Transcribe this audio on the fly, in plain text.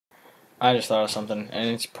I just thought of something, and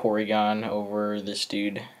it's Porygon over this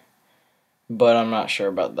dude, but I'm not sure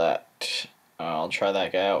about that. I'll try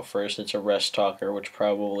that guy out first. It's a rest talker, which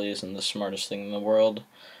probably isn't the smartest thing in the world,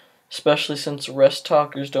 especially since rest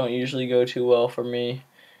talkers don't usually go too well for me.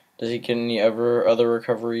 Does he get any other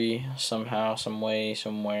recovery somehow, some way,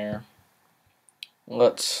 somewhere?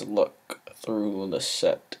 Let's look through the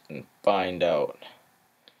set and find out.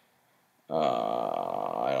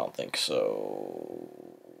 I don't think so.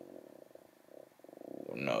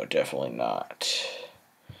 No, definitely not.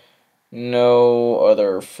 No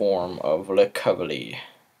other form of recovery.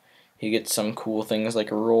 He gets some cool things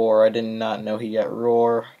like Roar. I did not know he got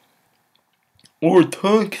Roar. Or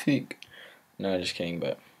Toxic. No, just kidding,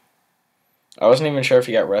 but I wasn't even sure if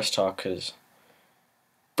he got Rest Talk, because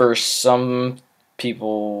for some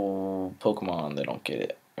people, Pokemon, they don't get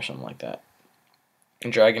it, or something like that.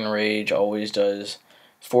 Dragon Rage always does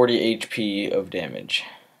 40 HP of damage.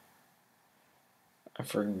 I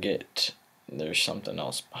forget. There's something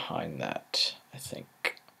else behind that, I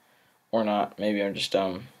think. Or not. Maybe I'm just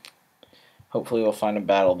dumb. Hopefully we'll find a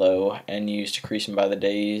battle, though, and use Decreasing by the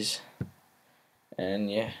Days. And,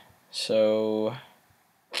 yeah. So,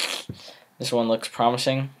 this one looks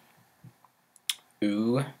promising.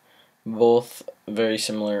 Ooh. Both very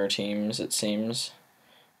similar teams, it seems.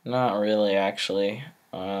 Not really, actually.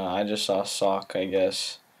 I just saw Sock, I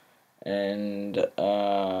guess. And,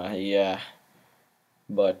 yeah.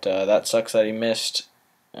 But that sucks that he missed.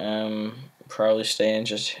 Probably stay and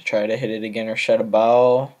just try to hit it again or shut a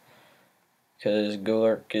ball. Because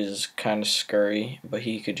Golurk is kind of scurry, but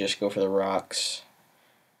he could just go for the rocks.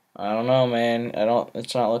 I don't know, man.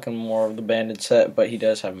 It's not looking more of the banded set, but he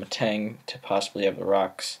does have Matang to possibly have the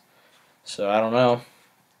rocks. So I don't know.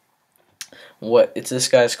 What it's this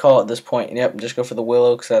guy's call at this point. Yep, just go for the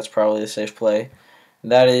Willow, because that's probably a safe play.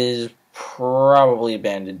 That is probably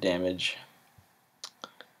banded damage.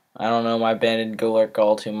 I don't know my banded Golurk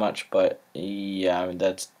all too much, but yeah,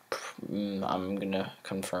 I'm gonna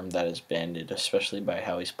confirm that is banded, especially by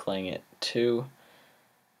how he's playing it too.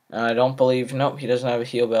 I don't believe, nope, he doesn't have a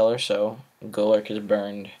Heal Beller, so Golurk is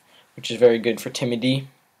burned, which is very good for Timidity.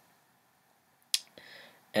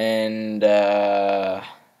 And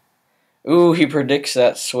ooh, he predicts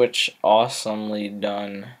that switch, awesomely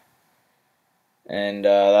done. And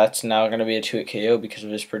that's now going to be a 2-hit KO because of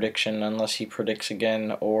his prediction, unless he predicts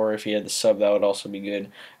again, or if he had the sub, that would also be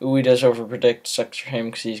good. Ooh, he does overpredict, sucks for him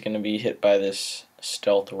because he's going to be hit by this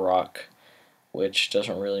Stealth Rock, which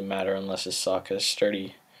doesn't really matter unless his sock is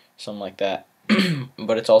sturdy, something like that.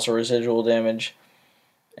 But it's also residual damage,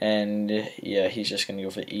 and yeah, he's just going to go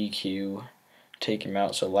for the EQ, take him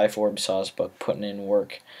out. So Life Orb, Sawsbuck putting in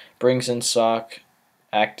work, brings in Sock,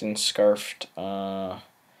 acting Scarfed,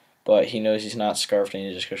 but he knows he's not Scarfed, and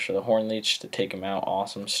he just goes for the Horn Leech to take him out.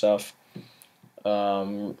 Awesome stuff.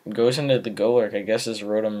 Goes into the Golurk. I guess his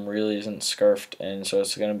Rotom really isn't Scarfed, and so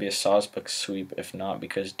it's going to be a Sawsbuck sweep if not,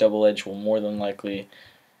 because Double Edge will more than likely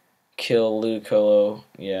kill Ludicolo,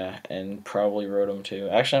 yeah, and probably Rotom too.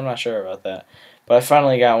 Actually, I'm not sure about that. But I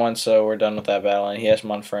finally got one, so we're done with that battle, and he has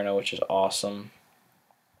Monferno, which is awesome.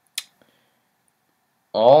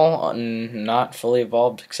 All not fully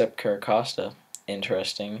evolved except Caracosta.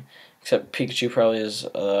 Interesting. Except Pikachu probably is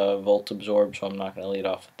Volt Absorb, so I'm not going to lead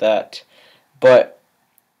off with that. But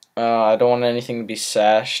I don't want anything to be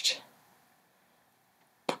sashed.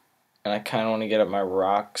 And I kind of want to get up my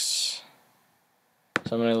rocks.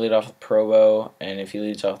 So I'm going to lead off with Probo, and if he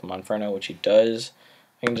leads off with Monferno, which he does,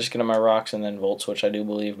 I can just get up my rocks and then Volt Switch, I do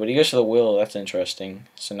believe. But he goes for the Willow, that's interesting.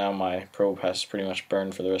 So now my Probo Pass is pretty much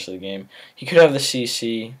burned for the rest of the game. He could have the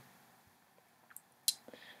CC.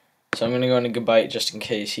 So I'm going to go into Gabite just in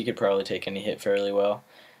case. He could probably take any hit fairly well.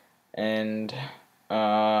 And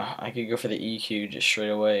I could go for the EQ just straight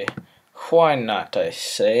away. Why not, I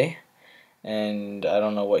say. And I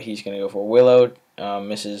don't know what he's going to go for. Willow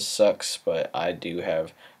misses, sucks, but I do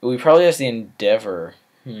have... Ooh, he probably has the Endeavor.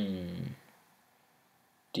 Do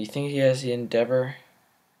you think he has the Endeavor?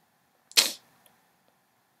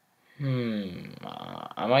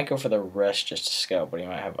 I might go for the Rest just to scout, but he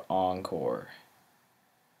might have Encore.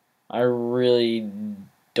 I really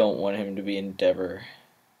don't want him to be Endeavor.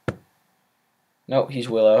 Nope, he's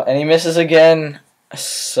Willow. And he misses again.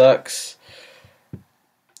 Sucks.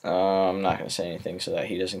 I'm not going to say anything so that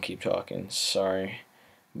he doesn't keep talking. Sorry.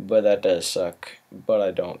 But that does suck. But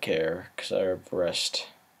I don't care because I have Rest.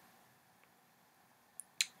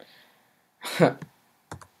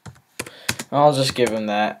 I'll just give him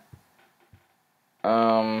that.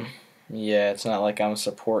 Yeah, it's not like I'm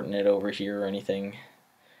supporting it over here or anything.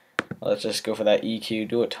 Let's just go for that EQ,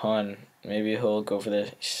 do a ton. Maybe he'll go for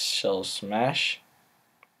the Shell Smash.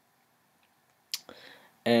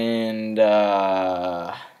 And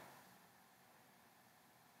I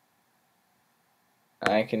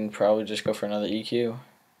can probably just go for another EQ.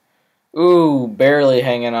 Ooh, barely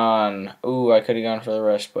hanging on. Ooh, I could have gone for the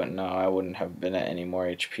rest, but no, I wouldn't have been at any more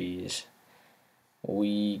HPs.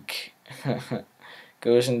 Weak.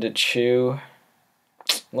 Goes into Chew.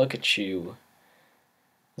 Look at you.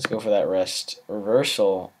 Let's go for that rest.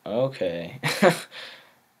 Reversal. Okay.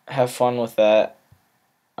 Have fun with that.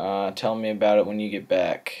 Tell me about it when you get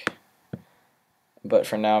back. But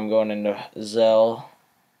for now, I'm going into Zell.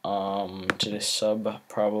 To the sub,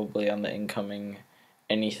 probably on the incoming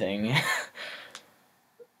anything.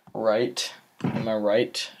 Right? Am I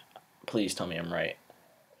right? Please tell me I'm right.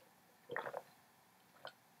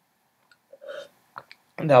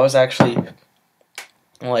 That was actually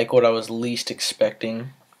like what I was least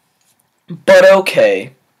expecting. But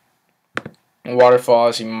okay.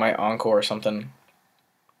 Waterfalls, you might encore or something.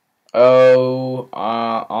 Oh,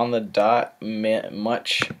 on the dot,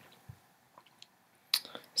 much.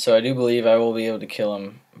 So I do believe I will be able to kill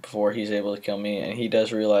him before he's able to kill me, and he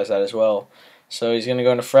does realize that as well. So he's going to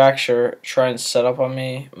go into Fracture, try and set up on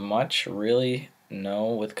me. Much? Really? No.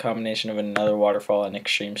 With combination of another Waterfall and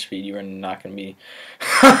Extreme Speed, you are not going to be...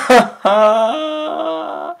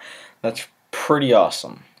 That's pretty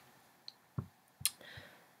awesome.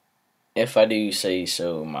 If I do say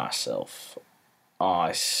so myself. Oh,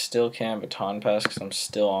 I still can't baton pass because I'm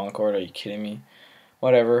still encored. Are you kidding me?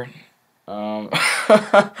 Whatever.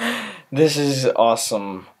 This is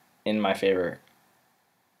awesome in my favor,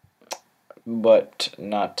 but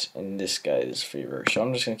not in this guy's favor. So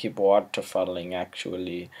I'm just gonna keep waterfalling.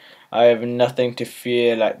 Actually, I have nothing to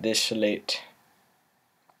fear at this late.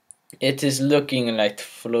 It is looking like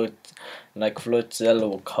Floatzel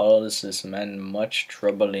will cause this man much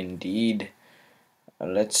trouble indeed.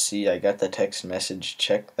 Let's see. I got the text message.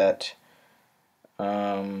 Check that.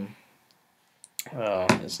 Well,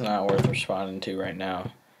 it's not worth responding to right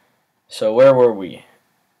now. So where were we?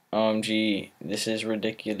 OMG, this is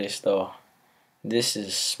ridiculous though. This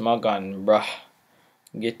is smug on, bruh.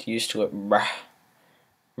 Get used to it, bruh.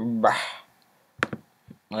 Bruh.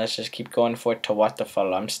 Let's just keep going for it to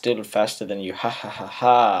waterfall. I'm still faster than you. Ha ha ha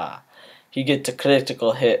ha. He gets a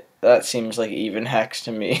critical hit. That seems like even hacks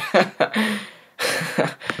to me.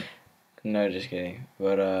 No, just kidding.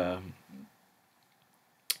 But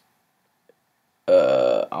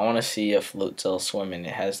I want to see a Floatzel swim, and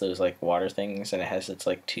it has those like water things, and it has its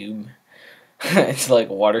like tube. It's like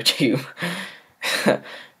water tube.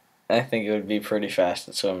 I think it would be pretty fast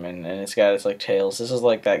at swimming, and it's got its like tails. This is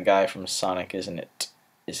like that guy from Sonic, isn't it?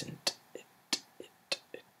 Isn't it?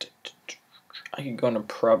 I could go into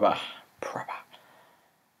Praba.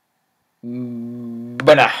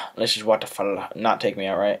 But nah, let's just waterfall. Not take me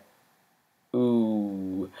out, right?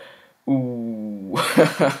 Ooh.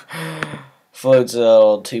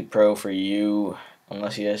 Floatzel, too pro for you.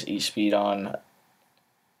 Unless he has E-Speed on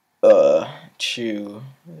Chew,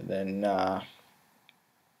 then nah.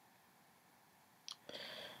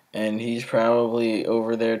 And he's probably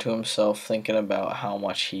over there to himself thinking about how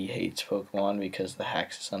much he hates Pokemon because the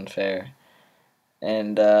hacks is unfair.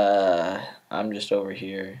 And I'm just over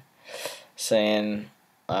here saying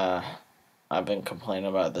I've been complaining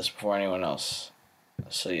about this before anyone else.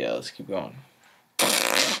 So yeah, let's keep going.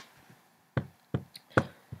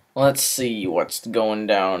 Let's see what's going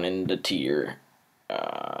down in the tier.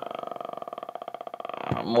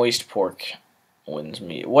 Moist pork wins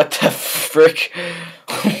me. What the frick?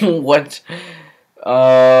 What?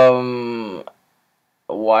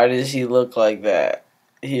 Why does he look like that?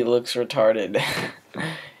 He looks retarded.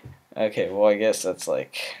 Okay, well I guess that's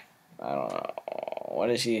like, I don't know.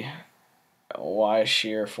 What is he? Why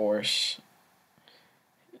sheer force?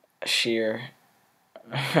 Sheer.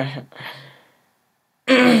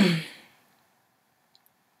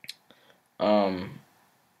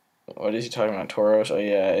 What is he talking about? Tauros? Oh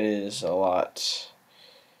yeah, it is a lot.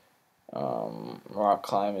 Rock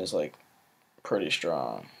climb is like pretty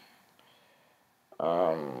strong.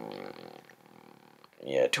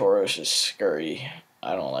 Yeah, Tauros is scurry.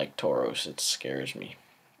 I don't like Tauros. It scares me.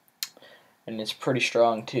 And it's pretty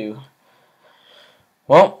strong too.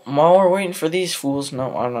 Well, while we're waiting for these fools,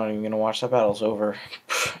 no, I'm not even gonna watch. That battle's over.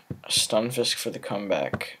 Stunfisk for the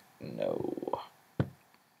comeback. No.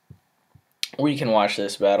 We can watch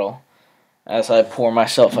this battle as I pour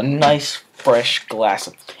myself a nice fresh glass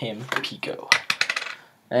of Tampico.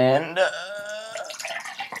 And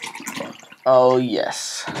oh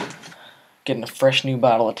yes, getting a fresh new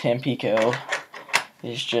bottle of Tampico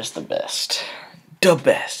is just the best. The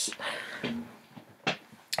best.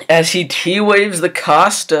 As he T-waves the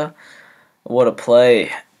Costa. What a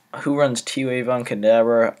play. Who runs T-Wave on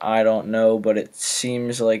Kadabra? I don't know, but it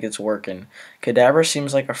seems like it's working. Kadabra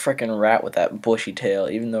seems like a freaking rat with that bushy tail,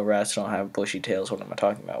 even though rats don't have bushy tails. What am I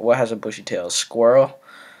talking about? What has a bushy tail? Squirrel?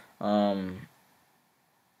 I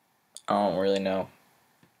don't really know.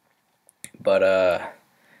 But,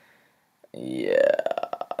 yeah.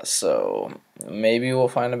 So, maybe we'll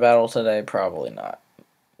find a battle today. Probably not.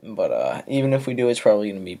 But, even if we do, it's probably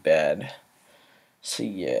going to be bad. So,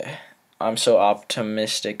 yeah. I'm so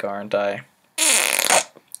optimistic, aren't I?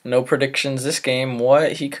 No predictions this game.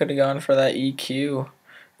 What? He could have gone for that EQ.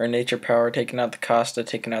 Or Nature Power, taking out the Costa,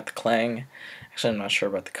 taking out the Clang. Actually, I'm not sure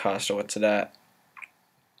about the Costa. What's it at?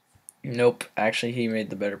 Nope. Actually, he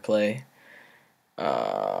made the better play.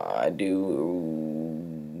 I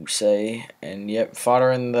do say. And yep,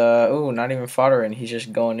 fodder in the... Ooh, not even fodder in. He's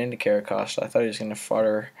just going into Caracosta. I thought he was going to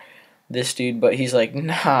fodder this dude, but he's like,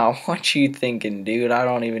 nah, what you thinking, dude? I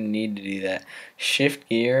don't even need to do that. Shift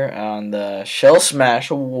gear on the Shell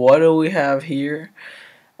Smash. What do we have here?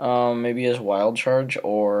 Maybe his Wild Charge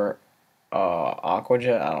or Aqua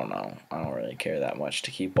Jet. I don't know. I don't really care that much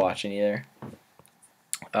to keep watching either.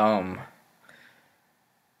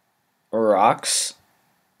 Rocks.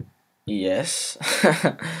 Yes.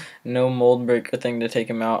 No Mold Breaker thing to take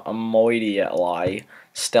him out. A Moidy Lie.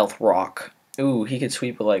 Stealth Rock. Ooh, he could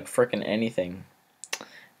sweep with like frickin' anything.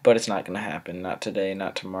 But it's not gonna happen. Not today,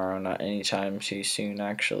 not tomorrow, not anytime too soon,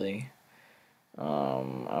 actually.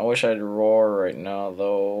 I wish I'd roar right now,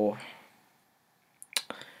 though.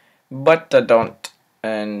 But don't.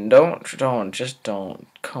 And just don't.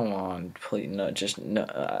 Come on, please. No, just, no.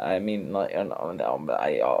 I mean, like,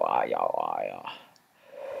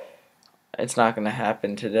 it's not gonna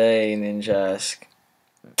happen today, Ninjask.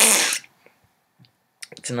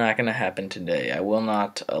 It's not gonna happen today. I will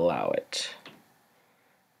not allow it.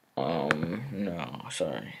 No,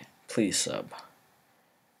 sorry. Please sub.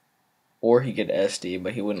 Or he could SD,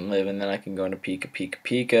 but he wouldn't live, and then I can go into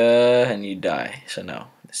Pika, and you die. So no,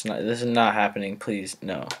 this is not happening. Please,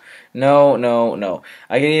 no, no.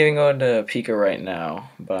 I can even go into Pika right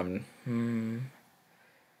now, but I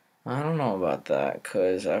don't know about that,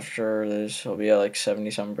 cause after this, he'll be at like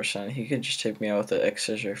 70-something%. He could just take me out with the X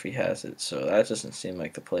Scissor if he has it. So that doesn't seem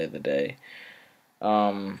like the play of the day.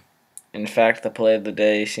 In fact, the play of the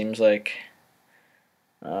day seems like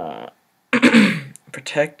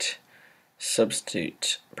protect.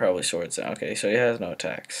 Substitute, probably Swords Down. Okay, so he has no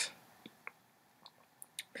attacks.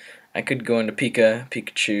 I could go into Pikachu,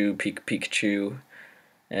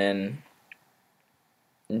 and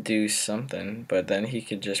do something, but then he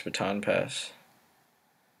could just Baton Pass.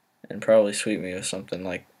 And probably sweep me with something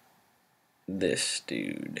like this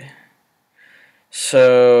dude.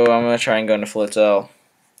 So, I'm going to try and go into Flitzel.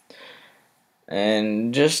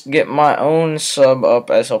 And just get my own sub up,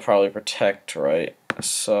 as he'll probably protect, right?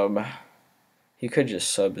 Sub. He could just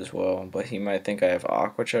sub as well, but he might think I have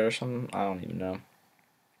Aqua Jet or something. I don't even know.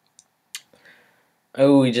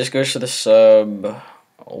 Oh, he just goes to the sub.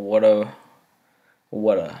 What a.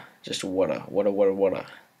 Let's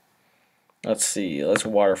see. Let's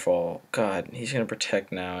Waterfall. God, he's going to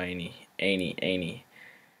protect now, ain't he?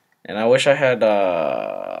 And I wish I had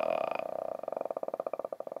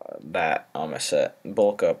that on my set.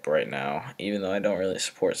 Bulk up right now, even though I don't really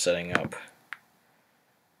support setting up.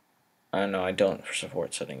 No, I don't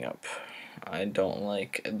support setting up. I don't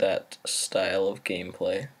like that style of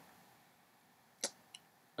gameplay.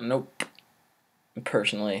 Nope.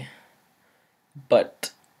 Personally.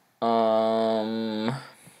 But, now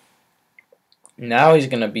he's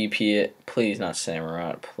gonna BP it. Please not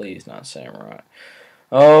Samurott. Please not Samurott.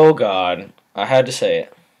 Oh, God. I had to say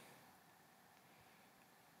it.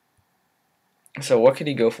 So what could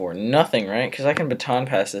he go for? Nothing, right? Because I can Baton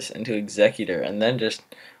Pass this into Executor and then just...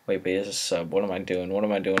 Wait, but he has a sub. What am I doing?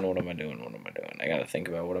 I gotta think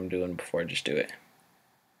about what I'm doing before I just do it.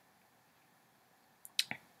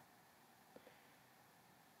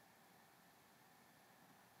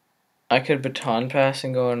 I could Baton Pass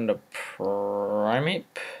and go into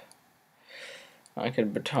Primeape. I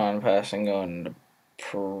could Baton Pass and go into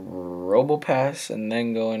Probopass and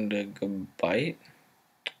then go into Gabite.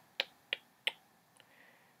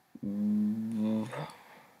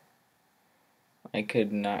 I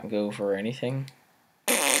could not go for anything.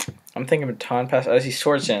 I'm thinking Baton Pass. I see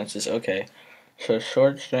Sword Stances. Okay. So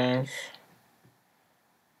Sword Stance.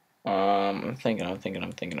 I'm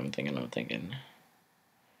thinking.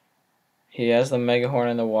 He has the Mega Horn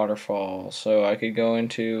and the Waterfall, so I could go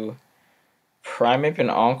into Primeape and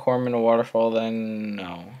Encore him in a Waterfall, then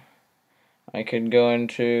no. I could go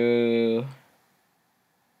into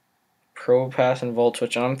Probopass and Volt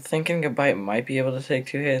Switch, and I'm thinking Gabite might be able to take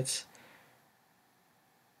 2 hits.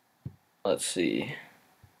 let's see.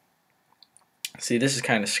 See, this is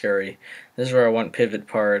kind of scary. This is where I want pivot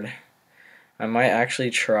pard. I might actually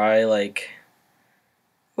try, like...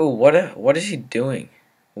 Oh, what is he doing?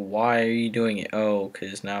 Why are you doing it? Oh,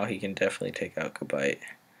 because now he can definitely take out Kabite.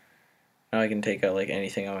 Now I can take out, like,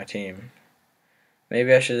 anything on my team.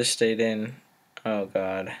 Maybe I should have stayed in. Oh,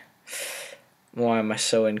 God. Why am I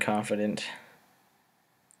so inconfident?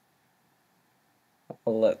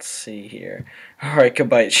 Let's see here. Alright,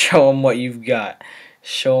 Kabite, show him what you've got.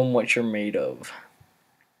 Show him what you're made of.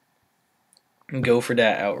 Go for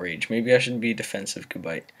that outrage. Maybe I should be defensive,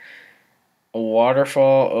 Kabite. A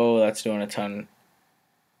waterfall. Oh, that's doing a ton.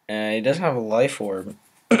 He doesn't have a life orb.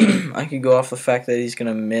 I could go off the fact that he's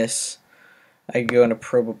going to miss. I could go into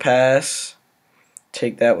Probo Pass.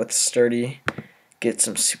 Take that with Sturdy. Get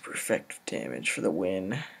some super effective damage for the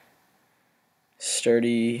win.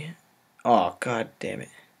 Sturdy. Oh, god damn it.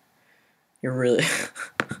 You're really...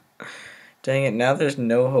 Dang it, now there's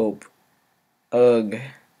no hope. Ugh.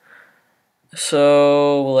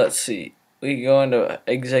 So, let's see. We can go into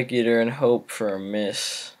Executor and hope for a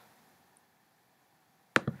miss.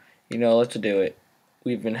 You know, let's do it.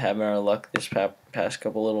 We've been having our luck this past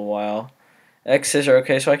couple little while. X scissor,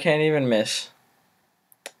 okay, so I can't even miss.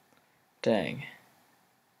 Dang.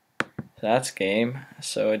 That's game.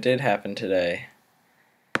 So it did happen today.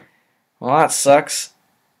 Well, that sucks.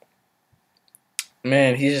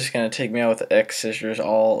 Man, he's just going to take me out with X scissors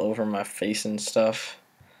all over my face and stuff.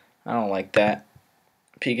 I don't like that.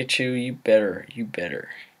 Pikachu, you better. You better.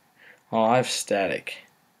 Oh, I have static.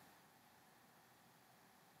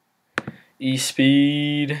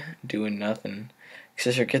 E-speed. Doing nothing.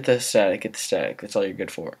 Scissor, get the static. Get the static. That's all you're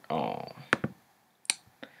good for. Oh.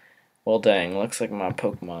 Well, dang. Looks like my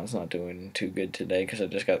Pokemon's not doing too good today because I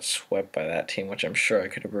just got swept by that team, which I'm sure I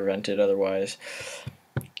could have prevented otherwise.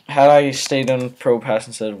 Had I stayed on Pro Pass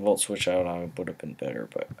instead of Volt Switch out, I would have been better,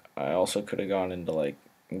 but I also could have gone into, like,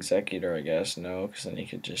 Executor, I guess. No, because then he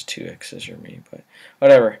could just 2x scissor me, but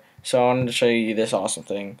whatever. So I wanted to show you this awesome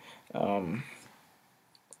thing.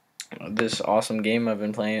 This awesome game I've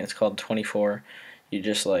been playing. It's called 24. You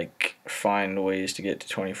just, like, find ways to get to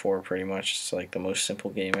 24 pretty much. It's, like, the most simple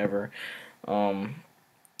game ever. And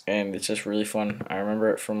it's just really fun. I remember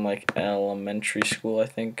it from, like, elementary school, I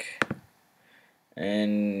think.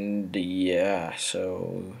 And yeah,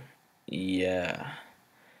 so yeah.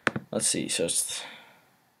 Let's see. So it's,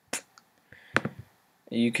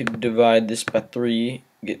 you could divide this by 3,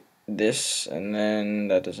 get this, and then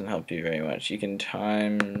that doesn't help you very much. You can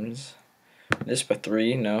times this by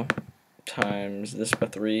 3, no. Times this by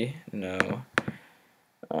 3, no.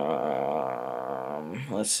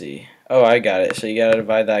 Let's see. Oh, I got it. So you gotta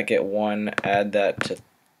divide that, get 1, add that to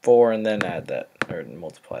 4, and then add that, or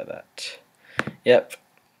multiply that. Yep.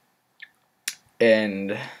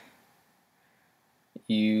 And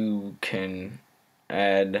you can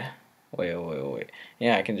add, wait.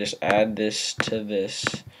 Yeah, I can just add this to this,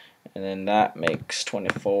 and then that makes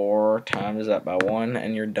 24 times that by 1,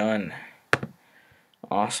 and you're done.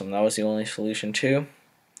 Awesome. That was the only solution too.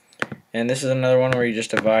 And this is another one where you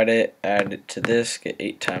just divide it, add it to this, get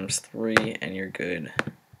 8 times 3, and you're good.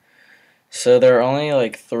 So there are only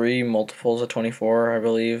like 3 multiples of 24, I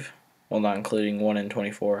believe. Well, not including 1 and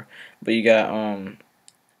 24. But you got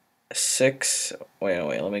 6. Wait,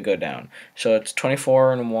 let me go down. So it's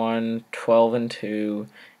 24 and 1, 12 and 2,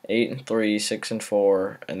 8 and 3, 6 and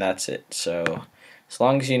 4, and that's it. So as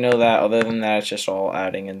long as you know that, other than that, it's just all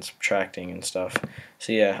adding and subtracting and stuff.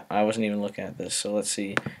 So yeah, I wasn't even looking at this. So let's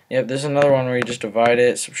see. Yep, there's another one where you just divide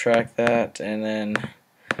it, subtract that, and then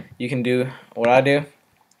you can do what I do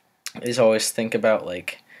is always think about,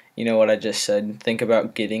 like, you know what I just said, think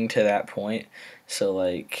about getting to that point. So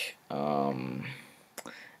like and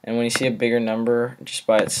when you see a bigger number just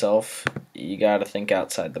by itself, you gotta think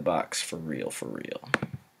outside the box for real.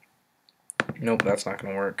 Nope, that's not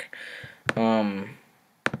gonna work. Nope.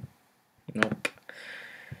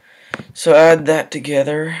 So add that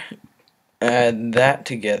together.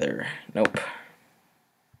 Nope.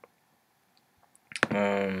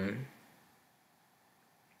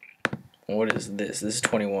 What is this? This is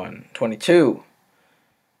 21. 22.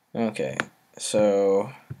 Okay,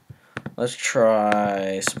 so let's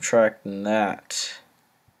try subtracting that.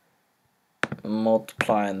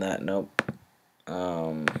 Multiplying that. Nope.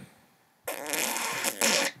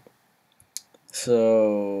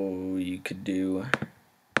 So you could do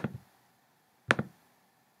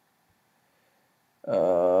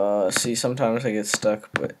see, sometimes I get stuck,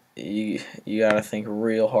 but you gotta think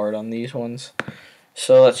real hard on these ones.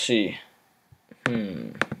 So let's see.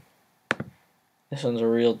 This one's a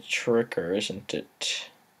real tricker, isn't it?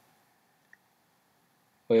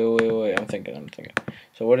 Wait. I'm thinking.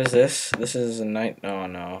 So what is this? This is a night. Oh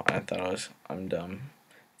no, I'm dumb.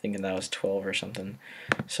 Thinking that was 12 or something.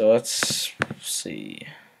 So let's see.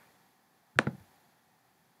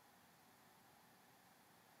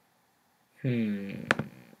 No.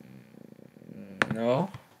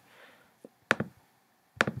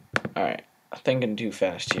 Alright. Thinking too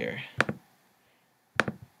fast here.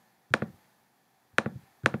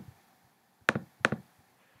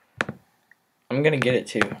 I'm gonna get it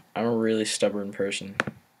too. I'm a really stubborn person.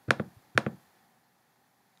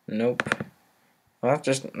 Nope. Well,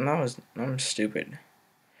 I'm stupid.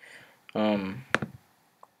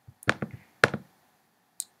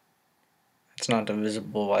 It's not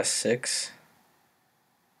divisible by 6.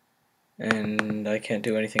 And I can't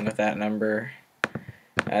do anything with that number.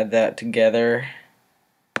 Add that together.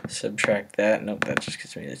 Subtract that. Nope, that just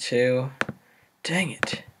gets me to 2. Dang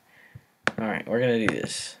it. Alright, we're gonna do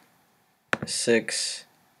this. 6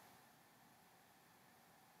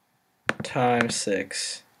 times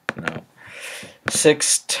 6. No.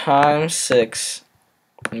 6 times 6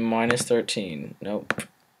 minus 13. Nope.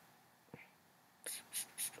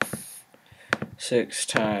 6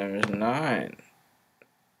 times 9.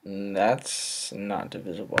 That's not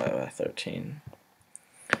divisible by 13.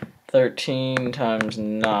 13 times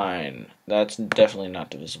 9. That's definitely not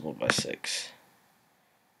divisible by 6.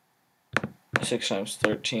 6 times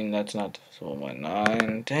 13. That's not divisible by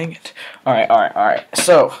 9. Dang it. Alright.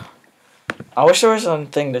 So, I wish there was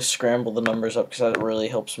something to scramble the numbers up because that really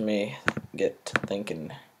helps me get to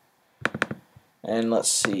thinking. And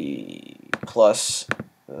let's see. Plus,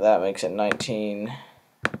 that makes it 19.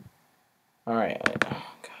 Alright.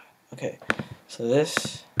 Oh, God. Okay. So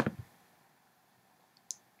this.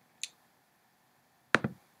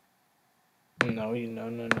 No.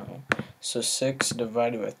 So 6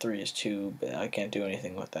 divided by 3 is 2, but I can't do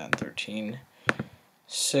anything with that in 13.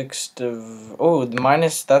 6 oh, the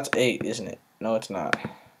minus, that's 8, isn't it? No, it's not.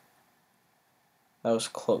 That was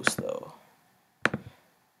close, though.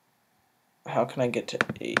 How can I get to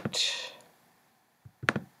 8?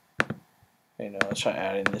 Wait, no, let's try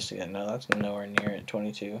adding this again. No, that's nowhere near it.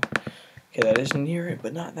 22. Okay, that is near it,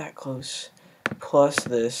 but not that close. Plus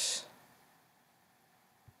this.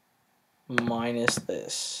 Minus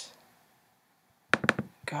this.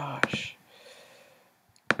 Gosh.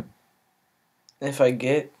 If I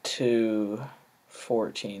get to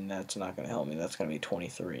 14, that's not going to help me. That's going to be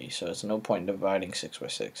 23. So it's no point in dividing 6 by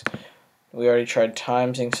 6. We already tried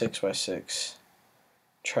timesing 6 by 6.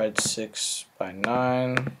 Tried 6 by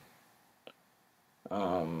 9.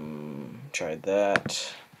 Tried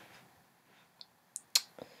that.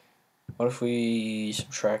 What if we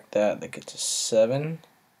subtract that? That gets us 7.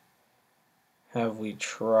 Have we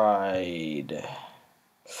tried?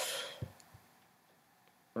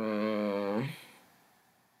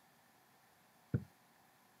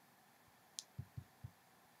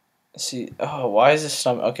 See, oh, why is this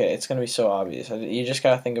stomach? Okay, it's gonna be so obvious. You just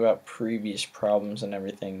gotta think about previous problems and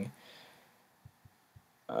everything.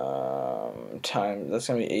 That's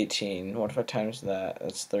gonna be 18. What if I times that?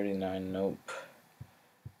 That's 39. Nope.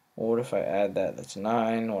 What if I add that? That's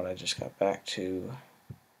 9. What I just got back to.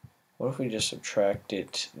 What if we just subtract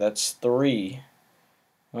it? That's 3.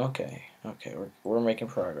 Okay, we're making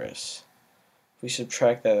progress. If we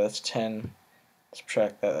subtract that, that's 10.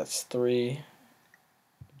 Subtract that, that's 3.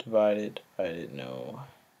 Divided, no.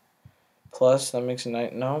 Plus, that makes a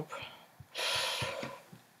 9. Nope.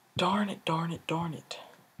 Darn it.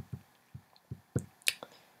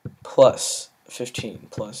 Plus 15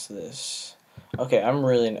 plus this. Okay,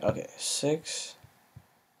 okay, 6.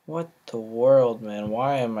 What the world, man?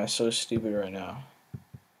 Why am I so stupid right now?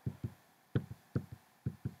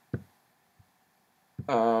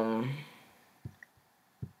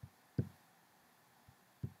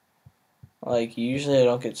 Like, usually I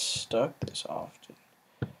don't get stuck this often.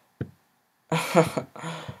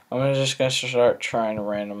 I'm just gonna start trying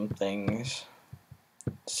random things.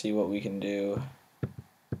 See what we can do.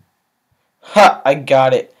 Ha! I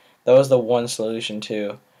got it! That was the one solution,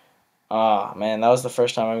 too. Ah, man, that was the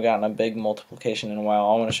first time I've gotten a big multiplication in a while.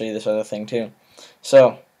 I want to show you this other thing, too.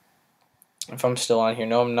 So, if I'm still on here,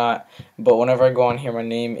 no, I'm not. But whenever I go on here, my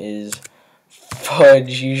name is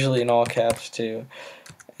Fudge, usually in all caps, too.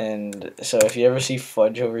 And so if you ever see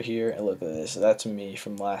Fudge over here, look at this. That's me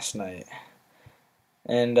from last night.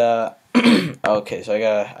 And okay, so I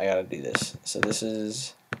gotta do this. So this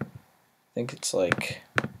is, I think it's like,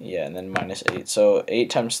 yeah, and then minus 8. So 8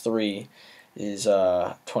 times 3 is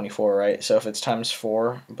 24, right? So if it's times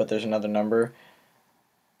 4, but there's another number,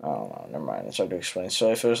 I don't know, never mind. It's hard to explain.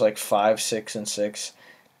 So if it was like 5, 6, and 6,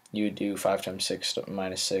 you would do 5 times 6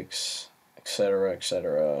 minus 6. etc.,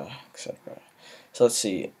 etc., etc. So let's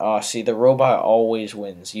see. See, the robot always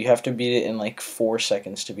wins. You have to beat it in like 4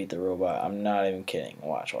 seconds to beat the robot. I'm not even kidding.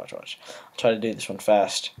 Watch, watch, watch. I'll try to do this one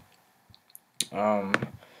fast. 4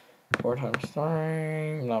 times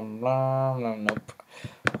 3, blah, blah, blah, nope.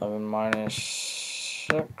 11 minus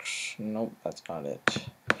 6, nope, that's not it.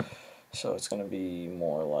 So it's going to be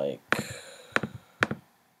more like,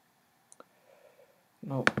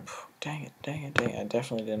 nope, dang it, dang it, dang it, I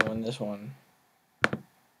definitely didn't win this one.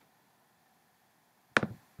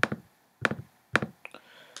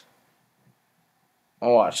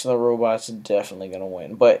 Watch, the robot's definitely going to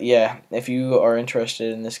win. But yeah, if you are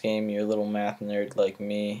interested in this game, you're a little math nerd like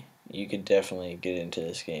me, you could definitely get into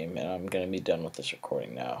this game, and I'm going to be done with this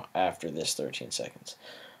recording now after this 13 seconds.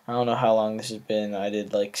 I don't know how long this has been. I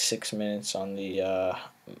did like 6 minutes on the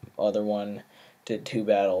other one, did 2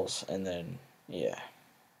 battles, and then, yeah.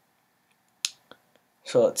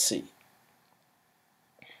 So let's see.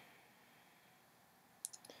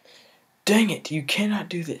 Dang it, you cannot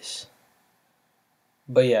do this.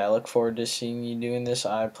 But yeah, I look forward to seeing you doing this.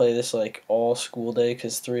 I play this like all school day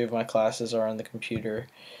because 3 of my classes are on the computer.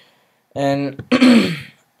 And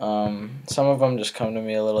some of them just come to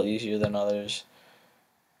me a little easier than others.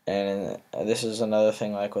 And this is another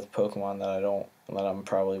thing like with Pokemon that I'm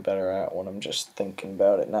probably better at when I'm just thinking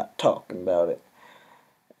about it, not talking about it.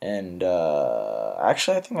 And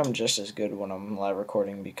actually, I think I'm just as good when I'm live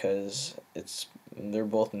recording because they're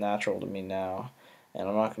both natural to me now, and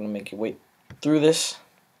I'm not gonna make you wait through this.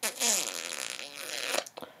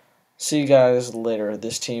 See you guys later.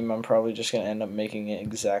 This team, I'm probably just gonna end up making it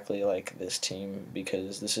exactly like this team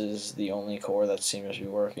because this is the only core that seems to be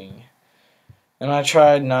working. And I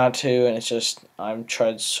tried not to, and it's just I've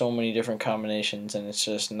tried so many different combinations, and it's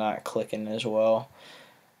just not clicking as well.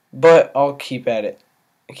 But I'll keep at it.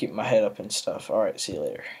 I keep my head up and stuff. Alright, see you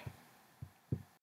later.